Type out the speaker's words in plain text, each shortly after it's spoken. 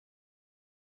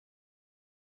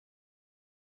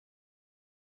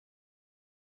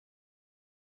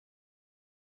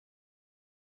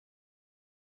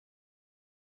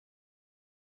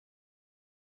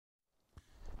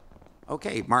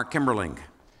Okay, Mark Kemberling.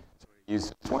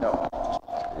 Use this one.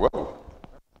 Whoa.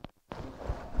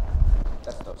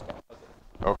 That's those guys.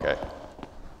 Okay.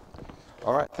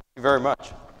 All right. Thank you very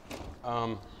much.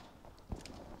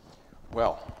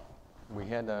 Well, we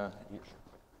had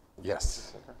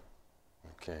yes.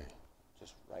 Okay.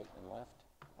 Just right and left,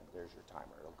 and there's your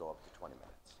timer. It'll go up to 20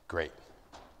 minutes. Great.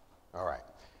 All right.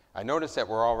 I noticed that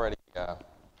we're already a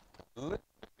little bit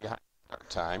behind our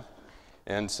time,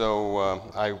 and so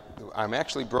I'm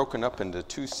actually broken up into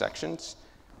two sections,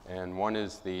 and one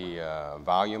is the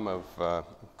volume of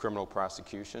criminal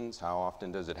prosecutions, how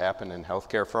often does it happen in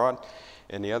healthcare fraud,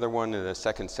 and the other one, the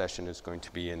second session, is going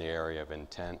to be in the area of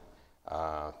intent,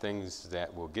 things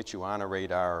that will get you on a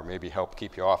radar or maybe help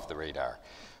keep you off the radar.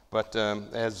 But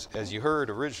as you heard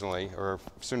originally, or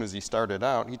as soon as he started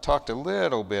out, he talked a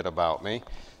little bit about me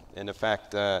and the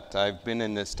fact that I've been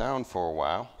in this town for a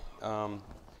while.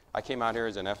 I came out here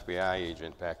as an FBI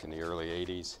agent back in the early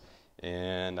 80s,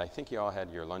 and I think you all had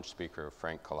your lunch speaker,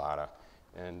 Frank Collada.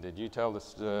 And did you tell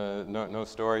this, no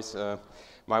stories?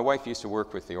 My wife used to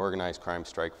work with the Organized Crime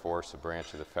Strike Force, a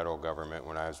branch of the federal government,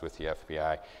 when I was with the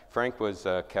FBI. Frank was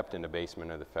kept in the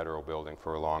basement of the federal building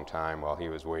for a long time while he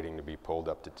was waiting to be pulled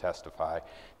up to testify.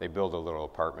 They built a little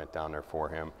apartment down there for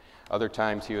him. Other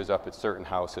times he was up at certain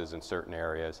houses in certain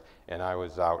areas, and I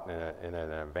was out in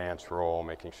an advanced role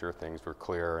making sure things were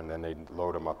clear, and then they'd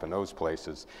load him up in those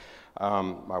places.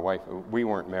 My wife, we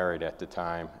weren't married at the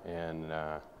time, and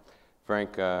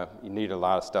Frank, you need a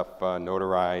lot of stuff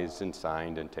notarized and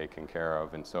signed and taken care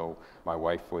of, and so my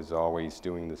wife was always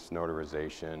doing this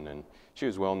notarization, and she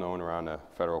was well known around the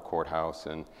federal courthouse,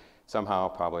 and somehow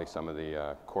probably some of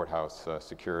the courthouse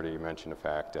security mentioned the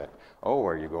fact that, oh,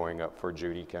 are you going up for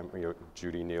Judy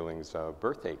Nealing's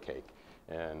birthday cake?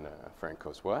 And Frank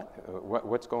goes,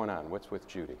 what's going on? What's with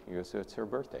Judy? He goes, it's her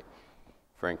birthday.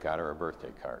 Frank got her a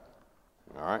birthday card.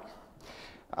 All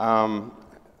right.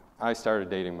 I started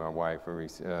dating my wife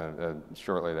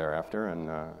shortly thereafter, and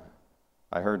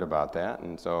I heard about that,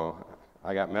 and so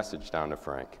I got messaged down to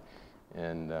Frank.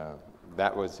 And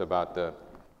that was about the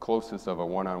closest of a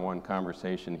one-on-one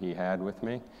conversation he had with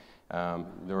me.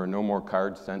 There were no more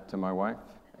cards sent to my wife,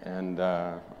 and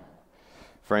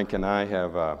Frank and I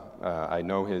have, I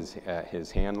know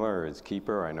his handler, his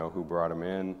keeper, I know who brought him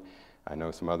in, I know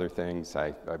some other things.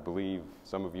 I believe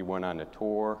some of you went on a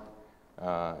tour.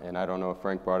 And I don't know if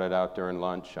Frank brought it out during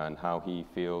lunch on how he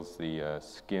feels the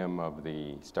skim of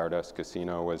the Stardust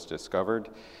Casino was discovered.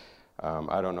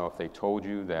 I don't know if they told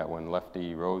you that when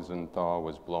Lefty Rosenthal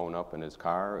was blown up in his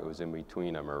car, it was in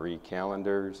between a Marie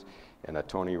Callender's and a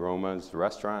Tony Roma's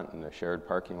restaurant in a shared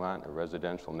parking lot in a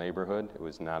residential neighborhood. It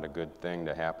was not a good thing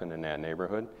to happen in that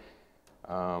neighborhood.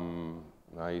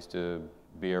 I used to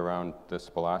be around the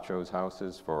Spilaccio's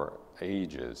houses for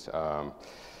ages.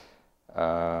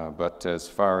 But as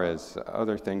far as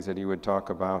other things that he would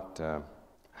talk about,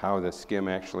 how the skim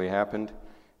actually happened,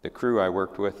 the crew I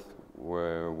worked with,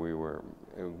 we were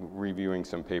reviewing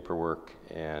some paperwork,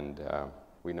 and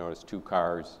we noticed two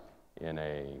cars in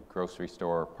a grocery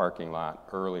store parking lot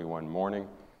early one morning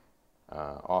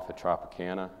off of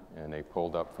Tropicana, and they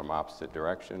pulled up from opposite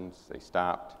directions. They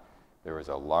stopped. There was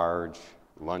a large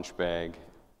lunch bag,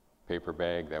 paper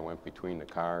bag that went between the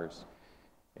cars.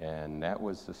 And that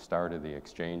was the start of the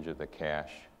exchange of the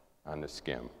cash on the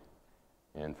skim.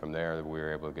 And from there, we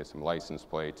were able to get some license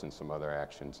plates and some other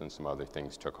actions, and some other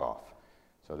things took off.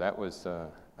 So that was,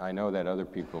 I know that other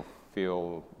people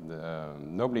feel,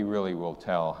 nobody really will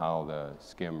tell how the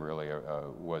skim really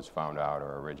was found out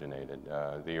or originated,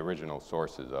 the original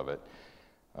sources of it.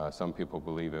 Some people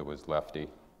believe it was Lefty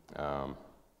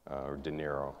or De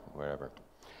Niro, whatever.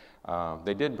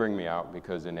 They did bring me out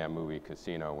because in that movie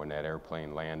Casino, when that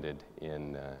airplane landed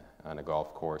on a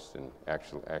golf course and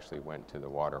actually went to the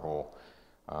water hole.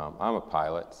 I'm a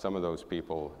pilot. Some of those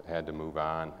people had to move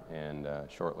on, and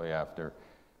shortly after,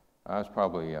 I was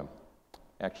probably,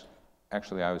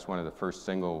 actually I was one of the first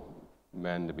single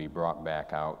men to be brought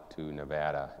back out to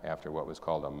Nevada after what was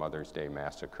called a Mother's Day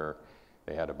massacre.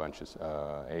 They had a bunch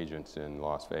of agents in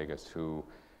Las Vegas who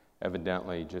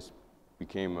evidently just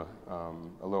became a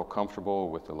little comfortable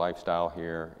with the lifestyle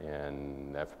here,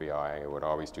 and the FBI would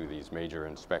always do these major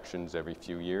inspections every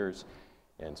few years,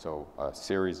 and so a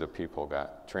series of people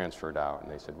got transferred out,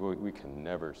 and they said, well, we can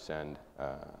never send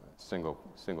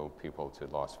single people to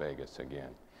Las Vegas again.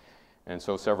 And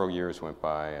so several years went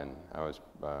by, and I was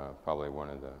probably one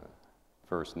of the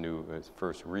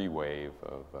first re-wave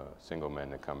of single men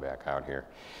to come back out here.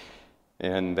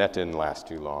 And that didn't last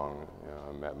too long.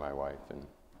 I met my wife and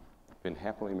been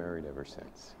happily married ever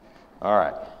since. All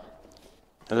right.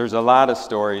 There's a lot of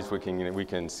stories. We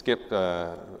can skip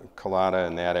Collada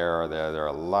in that era. There are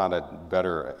a lot of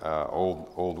better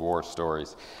old war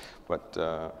stories, but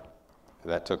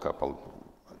that took up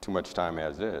too much time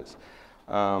as is.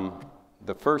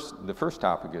 The first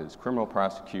topic is criminal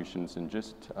prosecutions and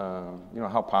just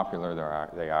how popular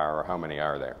they are or how many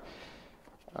are there.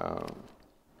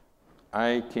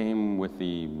 I came with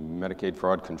the Medicaid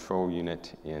Fraud Control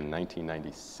Unit in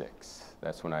 1996.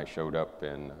 That's when I showed up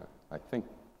in, I think,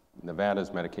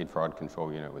 Nevada's Medicaid Fraud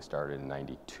Control Unit was started in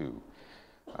 '92.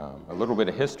 A little bit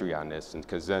of history on this,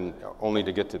 because then only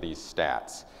to get to these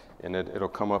stats, and it'll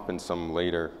come up in some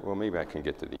later. Well, maybe I can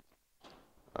get to these.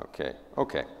 Okay.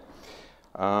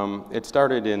 It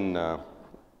started in,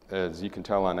 as you can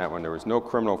tell on that one, there was no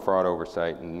criminal fraud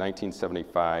oversight in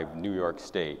 1975. New York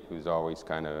State, who's always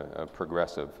kind of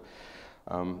progressive,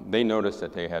 they noticed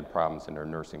that they had problems in their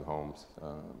nursing homes.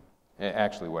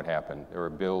 Actually, what happened, there were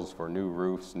bills for new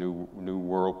roofs, new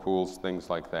whirlpools,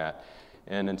 things like that.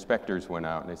 And inspectors went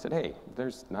out and they said, hey,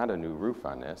 there's not a new roof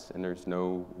on this, and there's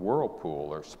no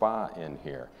whirlpool or spa in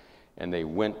here. And they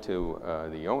went to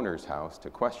the owner's house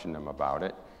to question them about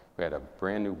it. We had a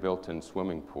brand new built-in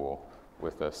swimming pool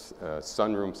with a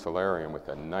sunroom solarium with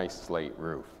a nice slate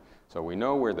roof. So we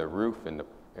know where the roof and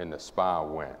the spa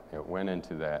went. It went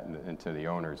into the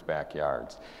owner's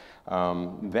backyards.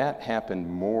 That happened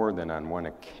more than on one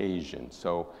occasion.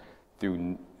 So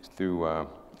through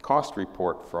cost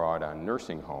report fraud on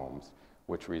nursing homes,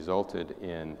 which resulted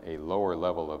in a lower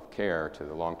level of care to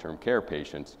the long-term care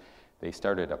patients, they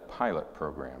started a pilot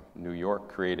program. New York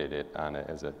created it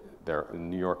their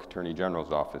New York Attorney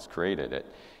General's office created it.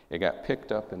 It got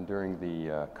picked up, and during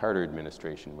the Carter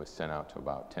administration was sent out to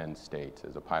about 10 states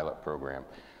as a pilot program.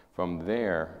 From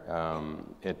there,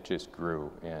 it just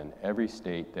grew, and every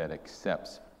state that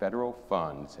accepts federal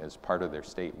funds as part of their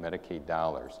state Medicaid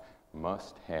dollars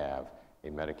must have a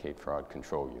Medicaid Fraud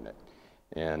Control Unit.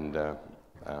 And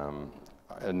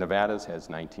Nevada's has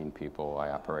 19 people. I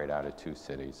operate out of 2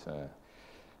 cities.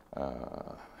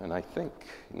 And I think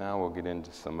now we'll get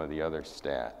into some of the other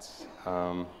stats.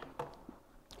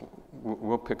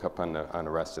 We'll pick up on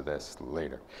the rest of this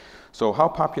later. So how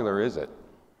popular is it?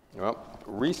 Well,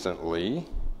 recently,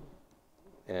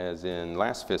 as in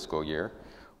last fiscal year,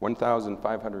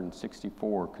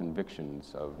 1,564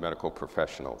 convictions of medical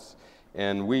professionals.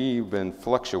 And we've been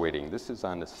fluctuating. This is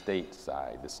on the state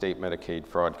side, the state Medicaid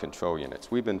fraud control units.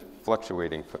 We've been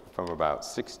fluctuating from about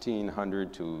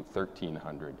 1,600 to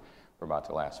 1,300 for about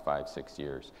the last 5-6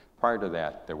 years. Prior to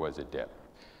that, there was a dip.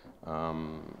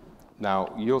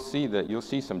 Now, you'll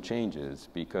see some changes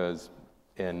because,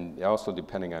 and also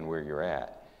depending on where you're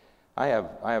at. I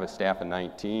have a staff of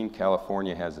 19.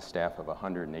 California has a staff of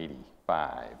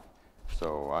 185.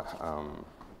 So,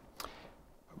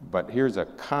 but here's a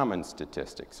common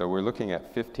statistic. So we're looking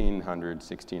at 1,500,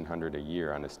 1,600 a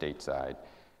year on the state side.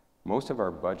 Most of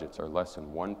our budgets are less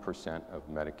than 1% of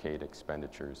Medicaid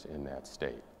expenditures in that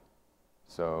state.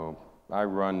 So I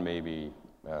run maybe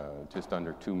just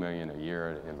under $2 million a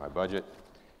year in my budget.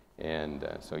 And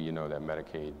so you know that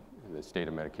Medicaid, the state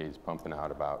of Medicaid is pumping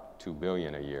out about $2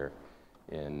 billion a year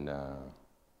in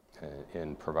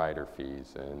provider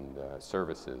fees and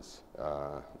services.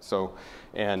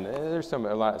 And there's some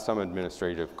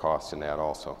administrative costs in that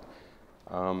also.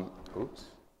 Oops,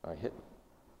 I hit.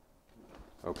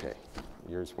 Okay,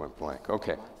 yours went blank.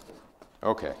 Okay,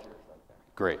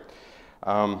 great.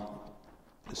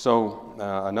 So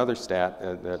another stat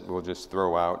that we'll just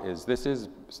throw out is this is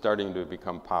starting to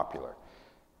become popular.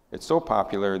 It's so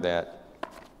popular that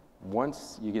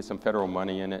once you get some federal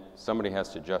money in it, somebody has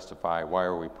to justify why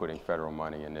are we putting federal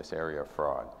money in this area of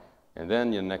fraud. And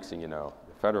then the next thing you know,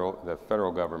 the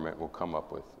federal government will come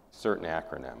up with certain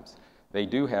acronyms. They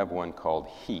do have one called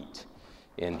HEAT.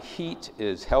 And HEAT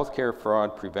is Healthcare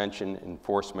Fraud Prevention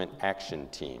Enforcement Action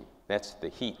Team. That's the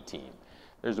HEAT team.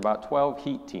 There's about 12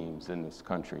 HEAT teams in this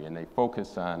country, and they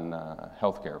focus on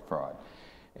healthcare fraud.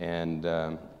 And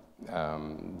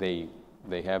they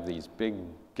have these big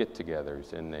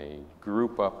get-togethers, and they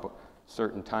group up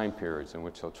certain time periods in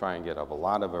which they'll try and get a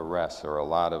lot of arrests or a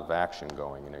lot of action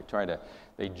going, and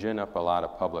they gin up a lot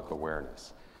of public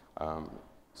awareness.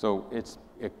 So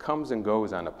it comes and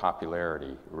goes on a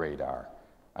popularity radar.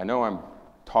 I know I'm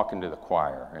talking to the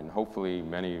choir, and hopefully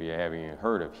many of you haven't even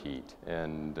heard of HEAT,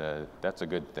 and that's a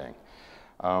good thing.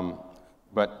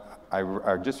 But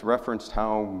I just referenced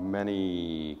how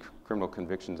many criminal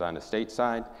convictions on the state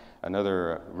side.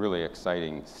 Another really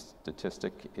exciting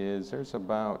statistic is there's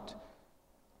about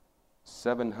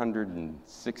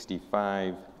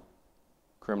 765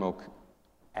 criminal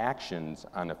actions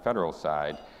on the federal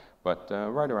side, but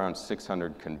right around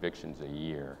 600 convictions a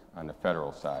year on the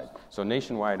federal side. So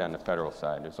nationwide on the federal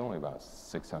side, there's only about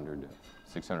 600 to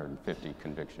 650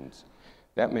 convictions.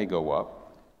 That may go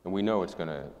up, and we know it's going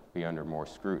to be under more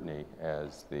scrutiny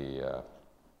as the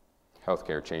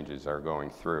healthcare changes are going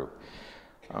through.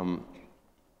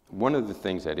 One of the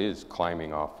things that is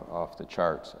climbing off the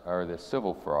charts are the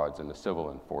civil frauds and the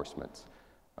civil enforcements.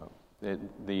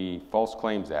 The False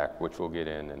Claims Act, which we'll get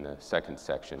in the second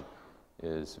section,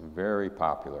 is very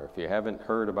popular. If you haven't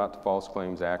heard about the False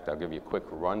Claims Act, I'll give you a quick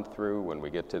run through when we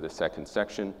get to the second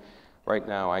section. Right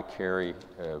now I carry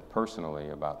personally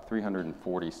about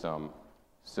 340 some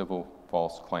civil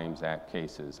False Claims Act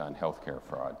cases on healthcare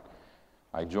fraud.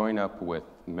 I join up with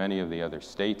many of the other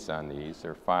states on these.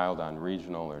 They're filed on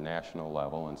regional or national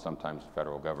level, and sometimes the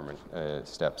federal government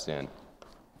steps in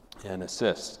and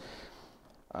assists.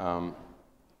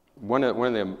 One of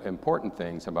the important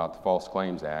things about the False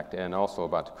Claims Act and also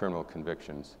about the criminal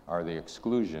convictions are the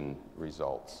exclusion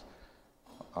results.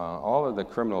 All of the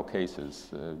criminal cases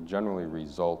generally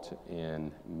result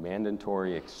in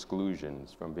mandatory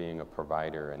exclusions from being a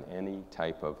provider in any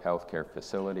type of healthcare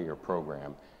facility or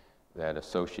program that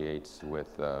associates with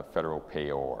federal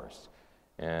payors.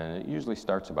 And it usually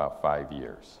starts about 5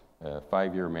 years, a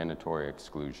 5-year mandatory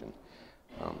exclusion.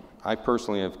 I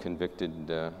personally have convicted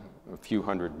a few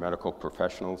hundred medical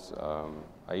professionals.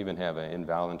 I even have an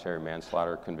involuntary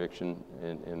manslaughter conviction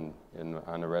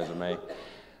on the resume.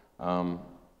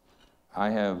 I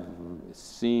have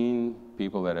seen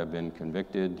people that have been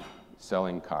convicted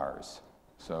selling cars.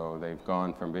 So they've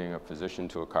gone from being a physician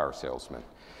to a car salesman.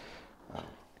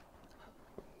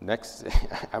 Next,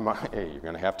 hey, you're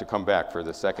going to have to come back for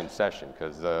the second session,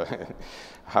 because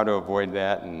how to avoid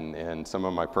that and some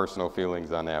of my personal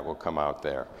feelings on that will come out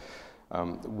there.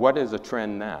 What is a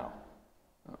trend now?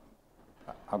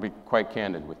 I'll be quite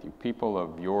candid with you. People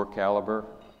of your caliber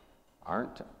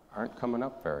aren't coming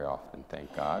up very often,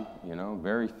 thank God. You know,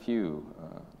 very few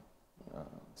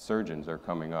surgeons are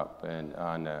coming up in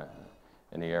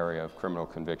the area of criminal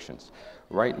convictions.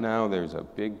 Right now, there's a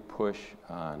big push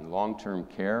on long-term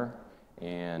care,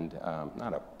 and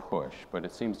not a push, but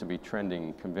it seems to be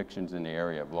trending convictions in the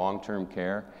area of long-term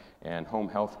care and home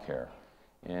health care,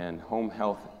 and home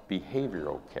health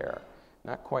behavioral care.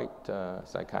 Not quite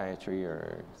psychiatry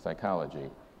or psychology,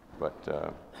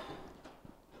 but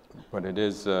it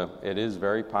is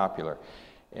very popular.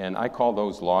 And I call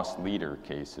those lost leader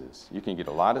cases. You can get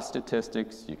a lot of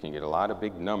statistics, you can get a lot of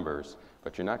big numbers,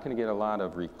 but you're not going to get a lot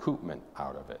of recoupment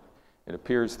out of it. It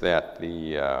appears that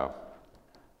the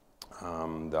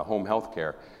home health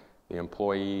care, the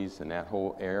employees and that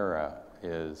whole era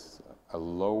is a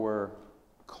lower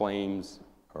claims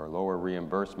or lower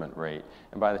reimbursement rate.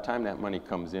 And by the time that money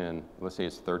comes in, let's say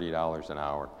it's $30 an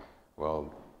hour,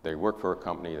 well, they work for a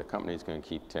company, the company's going to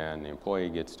keep 10, the employee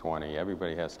gets 20,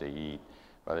 everybody has to eat.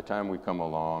 By the time we come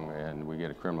along and we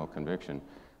get a criminal conviction,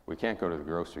 we can't go to the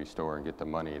grocery store and get the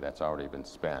money that's already been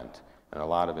spent. And a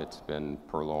lot of it's been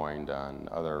purloined on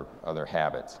other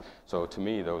habits. So to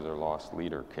me, those are lost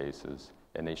leader cases,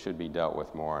 and they should be dealt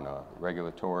with more in a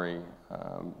regulatory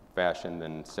fashion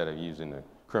than instead of using the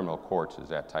criminal courts as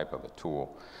that type of a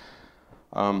tool.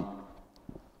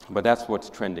 But that's what's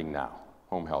trending now,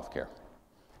 home health care.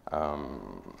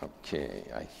 Okay,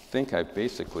 I think I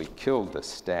basically killed the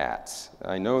stats.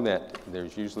 I know that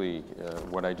there's usually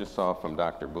what I just saw from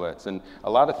Dr. Blitz, and a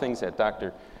lot of things that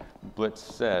Dr. Blitz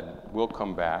said will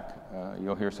come back.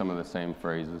 You'll hear some of the same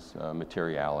phrases,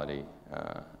 materiality,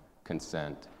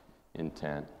 consent,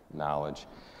 intent, knowledge.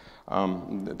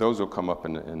 Those will come up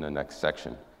in the next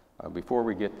section. Before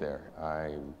we get there,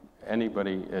 I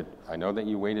know that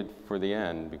you waited for the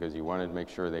end because you wanted to make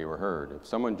sure they were heard. If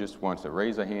someone just wants to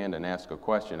raise a hand and ask a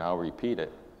question, I'll repeat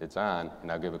it. It's on,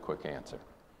 and I'll give a quick answer.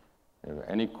 Are there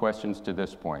any questions to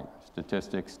this point?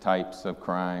 Statistics, types of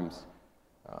crimes,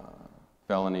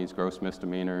 felonies, gross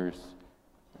misdemeanors,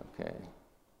 okay.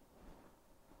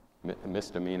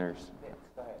 Misdemeanors? Yeah,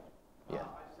 go ahead. Yeah.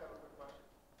 I just have a quick question.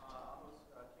 On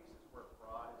those cases where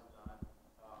fraud is done,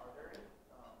 are there any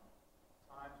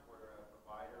times where a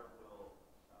provider will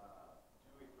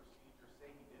do a procedure, say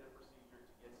he did a procedure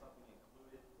to get something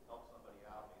included to help somebody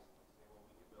out, basically say, well,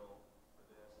 we could bill for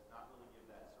this, and not really give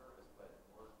that service, but in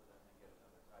order for them to get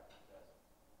another type of test,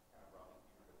 kind of robbing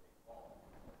Peter to pay Paul.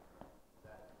 Is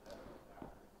that a factor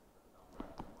into the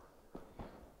malpractice part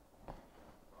or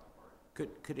the fraud part?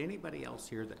 Could anybody else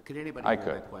hear that? Could anybody I hear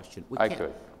could. that question? I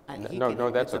could. No,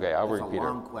 that's okay. I'll repeat it. It's a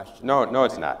long question. No,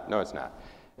 it's not. No, it's not.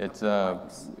 It's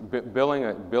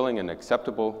billing an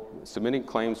acceptable, submitting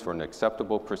claims for an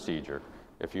acceptable procedure.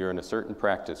 If you're in a certain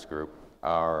practice group,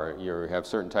 or you have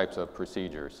certain types of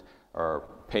procedures or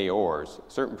payors.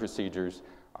 Certain procedures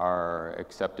are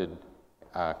accepted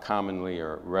commonly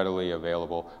or readily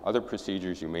available. Other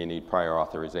procedures you may need prior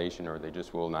authorization, or they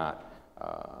just will not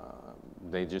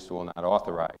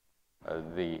authorize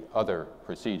the other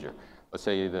procedure. Let's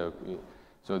say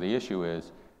so the issue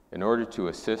is, in order to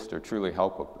assist or truly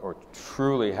help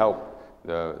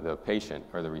the patient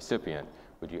or the recipient,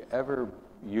 would you ever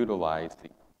utilize the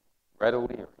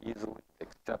readily or easily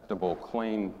acceptable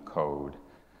claim code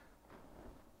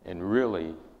and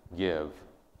really give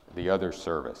the other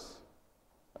service?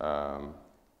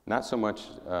 Not so much,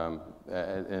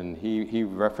 and he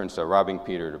referenced robbing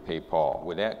Peter to pay Paul.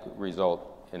 Would that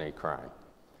result in a crime?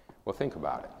 Well, think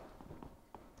about it.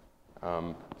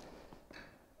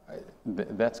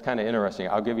 That's kind of interesting.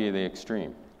 I'll give you the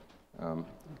extreme.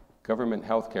 Government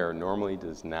health care normally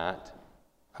does not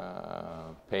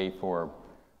pay for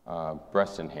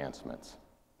breast enhancements,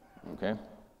 okay?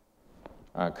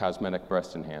 Cosmetic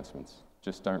breast enhancements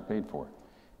just aren't paid for.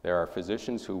 There are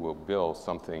physicians who will bill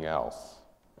something else,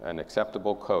 an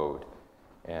acceptable code,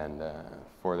 and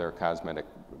for their cosmetic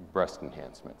breast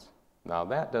enhancements. Now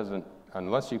that doesn't,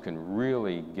 unless you can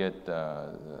really get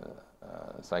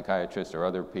psychiatrists or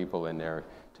other people in there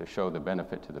to show the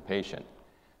benefit to the patient,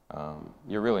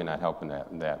 you're really not helping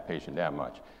that patient that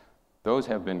much. Those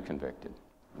have been convicted.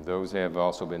 Those have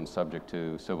also been subject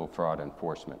to civil fraud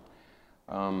enforcement.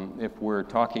 If we're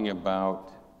talking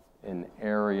about an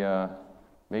area,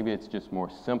 maybe it's just more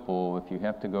simple. If you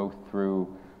have to go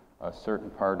through a certain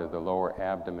part of the lower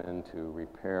abdomen to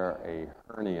repair a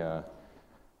hernia,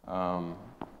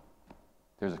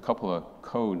 there's a couple of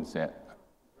codes that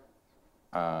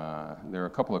there are a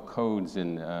couple of codes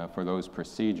in for those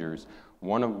procedures.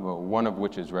 One of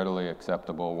which is readily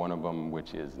acceptable. One of them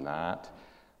which is not.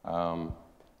 And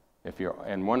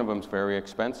one of them's very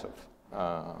expensive,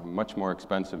 much more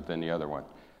expensive than the other one.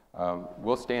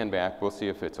 We'll stand back. We'll see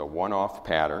if it's a one-off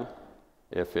pattern.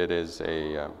 If it is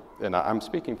and I'm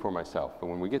speaking for myself, but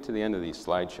when we get to the end of these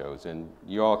slideshows, and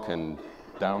you all can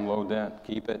download that,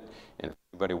 keep it, and if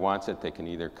anybody wants it, they can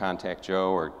either contact Joe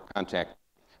or contact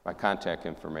my contact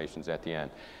information's at the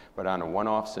end. But on a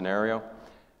one-off scenario,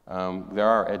 there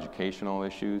are educational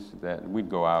issues that we'd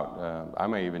go out. I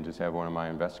may even just have one of my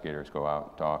investigators go out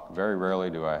and talk. Very rarely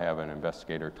do I have an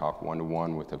investigator talk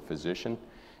one-to-one with a physician.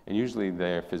 And usually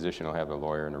the physician will have a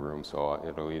lawyer in the room, so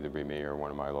it'll either be me or one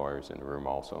of my lawyers in the room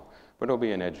also. But it'll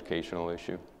be an educational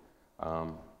issue.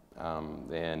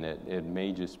 And it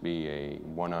may just be a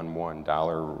one-on-one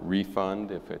dollar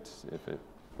refund if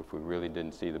we really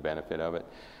didn't see the benefit of it.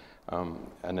 On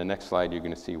the next slide, you're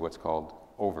going to see what's called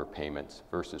overpayments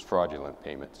versus fraudulent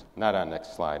payments. Not on the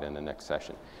next slide, in the next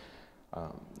session.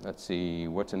 Let's see,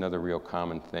 what's another real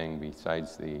common thing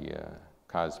besides the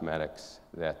cosmetics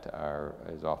that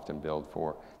is often billed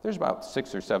for? There's about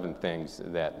 6 or 7 things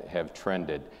that have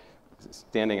trended.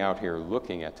 Standing out here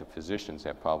looking at the physicians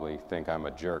that probably think I'm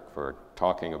a jerk for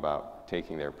talking about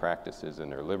taking their practices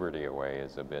and their liberty away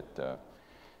is a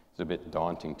bit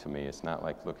daunting to me. It's not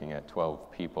like looking at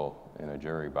 12 people in a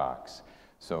jury box.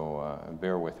 So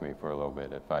bear with me for a little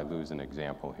bit if I lose an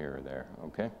example here or there,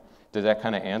 okay? Does that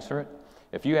kind of answer it?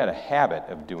 If you had a habit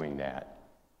of doing that,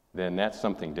 then that's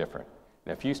something different.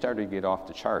 And if you started to get off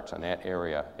the charts on that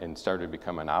area and started to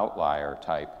become an outlier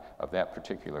type of that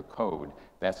particular code,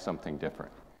 that's something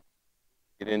different.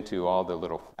 Get into all the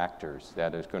little factors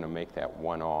that is going to make that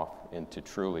one-off into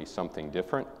truly something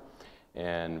different,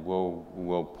 and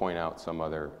we'll point out some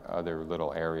other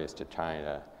little areas to try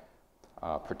to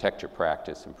protect your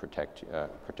practice and protect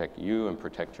you and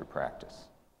protect your practice.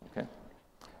 Okay.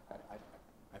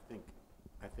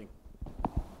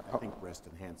 I think breast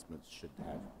enhancements should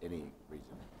have any reason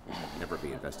never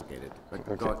be investigated. But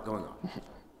Okay. Going on.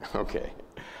 Okay.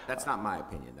 That's not my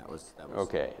opinion. That was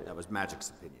Okay. That was Magic's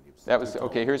opinion. That was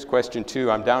okay. Here's question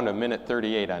 2. I'm down to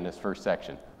 1:38 on this first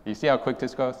section. You see how quick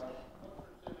this goes?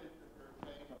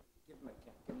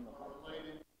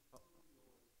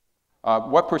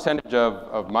 What percentage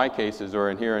of my cases, or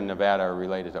in here in Nevada, are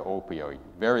related to opioid?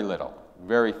 Very little,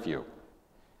 very few.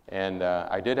 And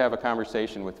I did have a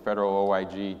conversation with federal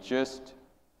OIG just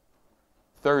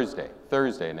Thursday,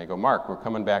 and they go, Mark, we're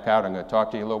coming back out. I'm going to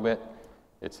talk to you a little bit.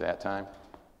 It's that time.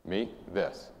 Me?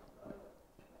 This.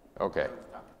 Okay.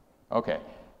 Okay.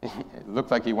 It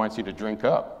looks like he wants you to drink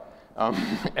up.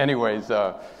 Anyways,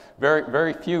 very,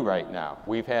 very few right now.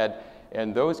 We've had,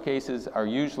 and those cases are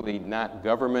usually not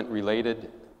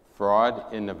government-related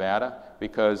fraud in Nevada,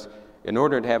 because in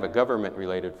order to have a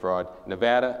government-related fraud,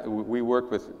 Nevada, we work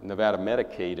with Nevada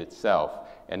Medicaid itself,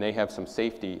 and they have some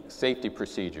safety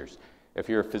procedures. If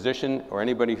you're a physician or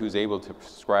anybody who's able to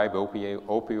prescribe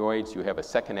opioids, you have a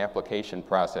second application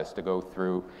process to go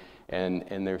through,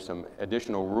 and there's some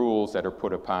additional rules that are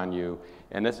put upon you.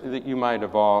 And this, you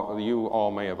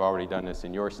all may have already done this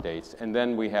in your states. And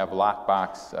then we have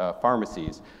lockbox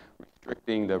pharmacies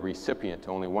restricting the recipient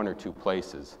to only 1 or 2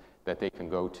 places that they can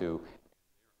go to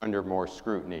under more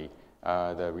scrutiny,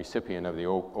 the recipient of the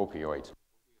opioids.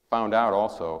 Found out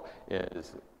also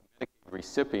is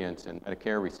recipients and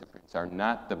Medicare recipients are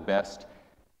not the best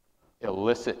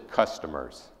illicit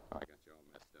customers. Oh, I got you all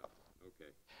messed up.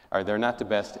 Okay. They're not the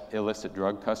best illicit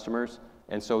drug customers,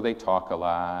 and so they talk a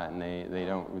lot, and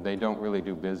they don't really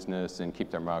do business and keep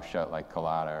their mouth shut like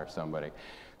Colada or somebody.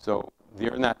 So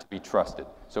they're not to be trusted.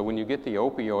 So when you get the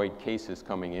opioid cases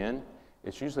coming in,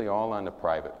 it's usually all on the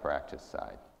private practice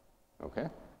side. Okay?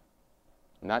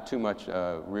 Not too much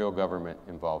real government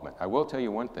involvement. I will tell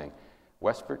you one thing.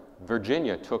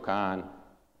 Virginia took on,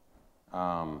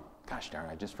 gosh darn,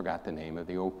 I just forgot the name of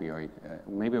the opioid.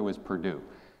 Maybe it was Purdue.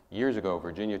 Years ago,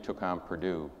 Virginia took on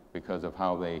Purdue because of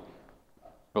how they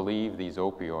believed these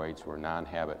opioids were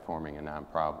non-habit forming and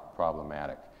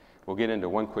non-problematic. We'll get into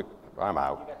one quick, I'm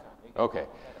out. Okay.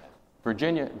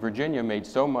 Virginia made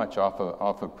so much off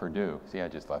of Purdue, see, I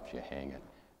just left you hanging,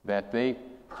 that they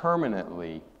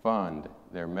permanently fund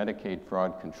their Medicaid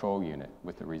fraud control unit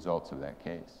with the results of that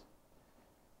case.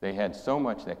 They had so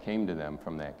much that came to them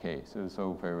from that case. It was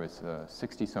over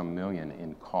 60-some million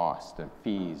in cost and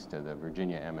fees to the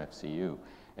Virginia MFCU,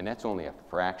 and that's only a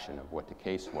fraction of what the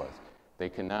case was. They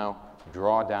can now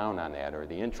draw down on that, or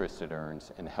the interest it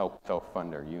earns, and help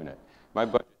self-fund their unit. My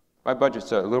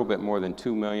budget's a little bit more than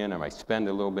 $2 million, and I spend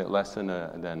a little bit less than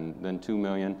 $2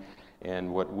 million.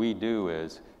 And what we do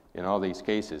is, in all these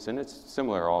cases, and it's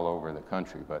similar all over the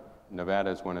country, but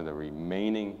Nevada is one of the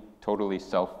remaining totally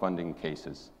self-funding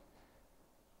cases,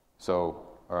 so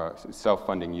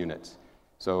self-funding units.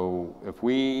 So if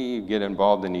we get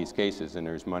involved in these cases and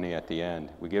there's money at the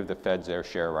end, we give the feds their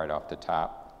share right off the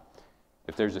top.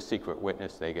 If there's a secret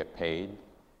witness, they get paid.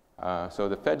 So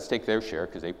the feds take their share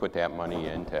because they put that money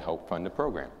in to help fund the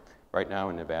program. Right now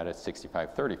in Nevada, it's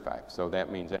 65-35. So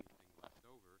that means anything left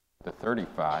over, the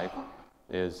 35,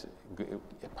 is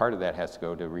part of that has to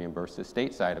go to reimburse the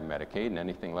state side of Medicaid, and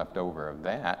anything left over of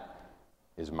that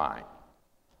is mine.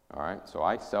 All right, so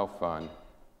I self-fund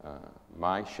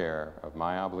my share of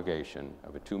my obligation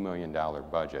of a $2 million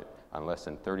budget on less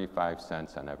than 35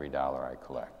 cents on every dollar I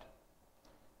collect.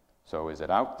 So is it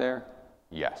out there?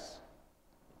 Yes.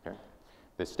 Okay.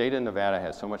 The state of Nevada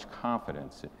has so much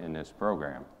confidence in this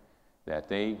program that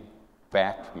they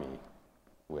backed me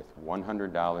with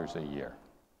 $100 a year.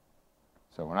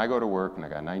 So when I go to work and I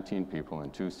got 19 people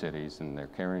in 2 cities and they're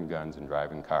carrying guns and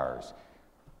driving cars,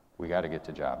 we got to get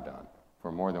the job done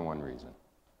for more than one reason.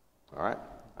 All right?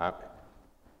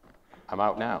 I'm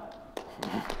out now.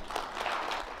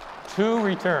 To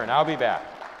return. I'll be back.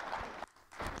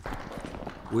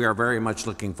 We are very much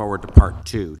looking forward to part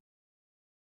 2.